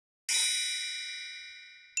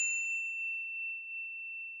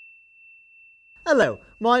Hello,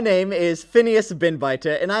 my name is Phineas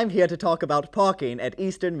Binbiter, and I'm here to talk about parking at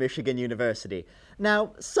Eastern Michigan University.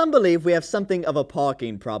 Now, some believe we have something of a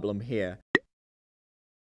parking problem here.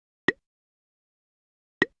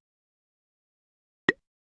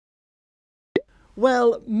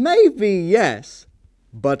 Well, maybe yes,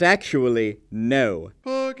 but actually no.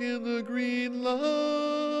 Park in the green lot.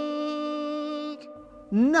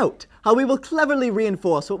 Note how we will cleverly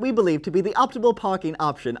reinforce what we believe to be the optimal parking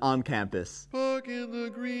option on campus. Park in the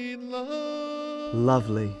green lot.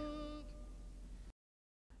 Lovely.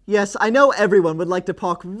 Yes, I know everyone would like to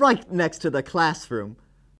park right next to the classroom.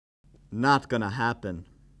 Not gonna happen.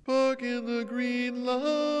 Park in the green lot.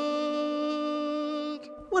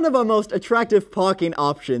 One of our most attractive parking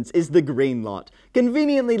options is the Green Lot,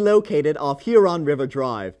 conveniently located off Huron River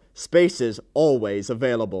Drive. Spaces always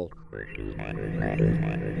available.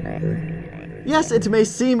 Yes, it may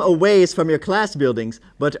seem a ways from your class buildings,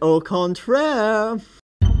 but au contraire.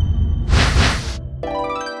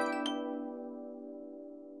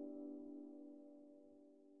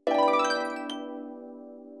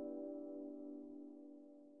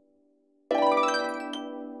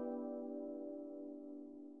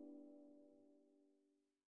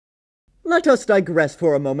 Let us digress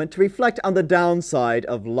for a moment to reflect on the downside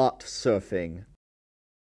of lot surfing.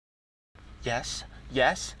 Yes,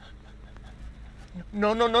 yes.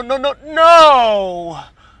 No, no, no, no, no, no!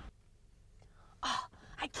 Oh,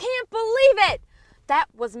 I can't believe it! That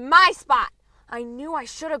was my spot. I knew I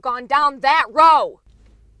should have gone down that row.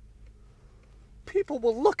 People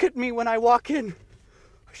will look at me when I walk in.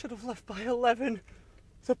 I should have left by 11.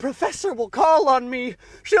 The professor will call on me.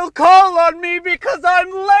 She'll call on me because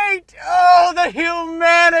I'm late. Oh, the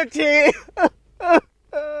humanity.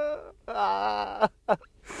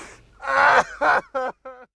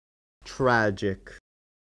 Tragic.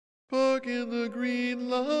 Park in the green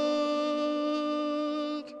lot.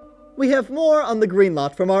 We have more on the Green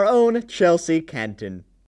Lot from our own Chelsea Canton.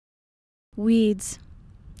 Weeds.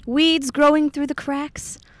 Weeds growing through the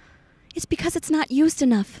cracks. It's because it's not used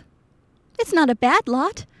enough. It's not a bad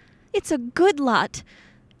lot. It's a good lot.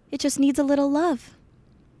 It just needs a little love.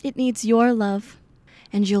 It needs your love.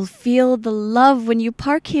 And you'll feel the love when you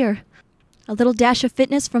park here. A little dash of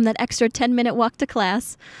fitness from that extra 10-minute walk to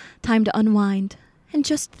class. Time to unwind and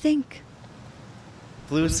just think.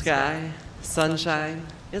 Blue sky, sunshine,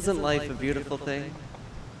 isn't life a beautiful thing?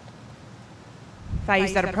 If I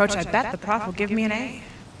use that approach, I bet the prof will give me an A.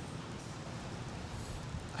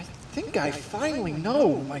 I think I finally know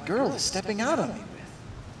what my girl is stepping out on me with.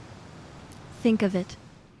 Think of it.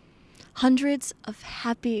 Hundreds of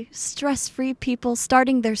happy, stress-free people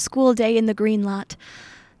starting their school day in the Green Lot.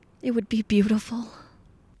 It would be beautiful.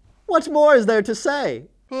 What more is there to say?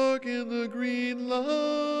 Park in the green lot.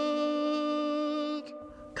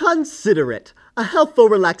 Consider it a healthful,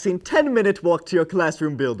 relaxing 10-minute walk to your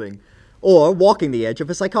classroom building. Or walking the edge of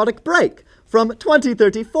a psychotic break. From 20,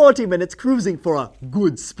 30, 40 minutes cruising for a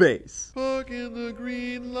good space. Park in the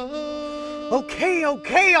green lot. Okay,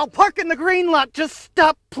 I'll park in the green lot. Just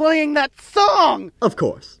stop playing that song. Of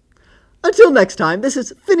course. Until next time, this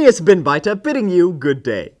is Phineas Binbiter bidding you good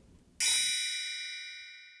day.